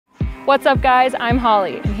What's up guys, I'm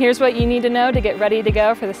Holly, and here's what you need to know to get ready to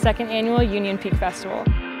go for the second annual Union Peak Festival.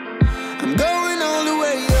 I'm going all the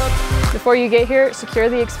way up. Before you get here, secure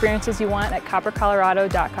the experiences you want at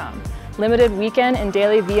coppercolorado.com. Limited weekend and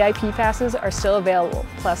daily VIP passes are still available,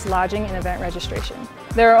 plus lodging and event registration.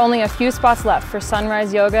 There are only a few spots left for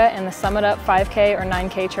Sunrise Yoga and the Summit Up 5K or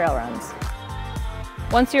 9K trail runs.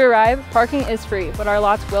 Once you arrive, parking is free, but our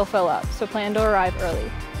lots will fill up, so plan to arrive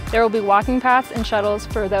early. There will be walking paths and shuttles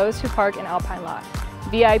for those who park in Alpine Lot.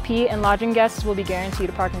 VIP and lodging guests will be guaranteed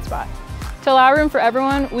a parking spot. To allow room for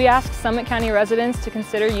everyone, we ask Summit County residents to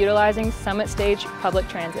consider utilizing Summit Stage public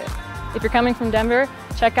transit. If you're coming from Denver,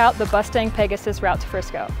 check out the Bustang Pegasus route to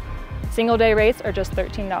Frisco. Single day rates are just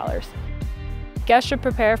 $13. Guests should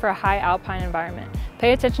prepare for a high alpine environment.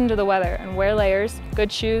 Pay attention to the weather and wear layers,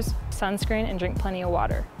 good shoes, sunscreen, and drink plenty of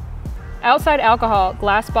water. Outside alcohol,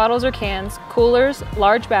 glass bottles or cans, coolers,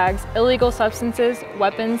 large bags, illegal substances,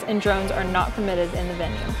 weapons, and drones are not permitted in the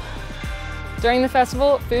venue. During the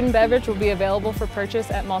festival, food and beverage will be available for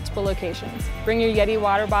purchase at multiple locations. Bring your Yeti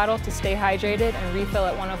water bottle to stay hydrated and refill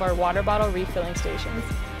at one of our water bottle refilling stations.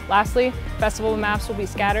 Lastly, festival maps will be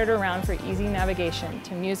scattered around for easy navigation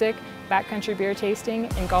to music, backcountry beer tasting,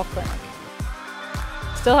 and golf clinic.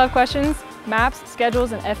 Still have questions? Maps,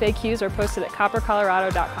 schedules, and FAQs are posted at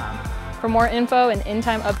coppercolorado.com. For more info and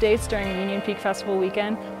in-time updates during Union Peak Festival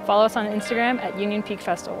weekend, follow us on Instagram at Union Peak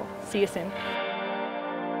Festival. See you soon.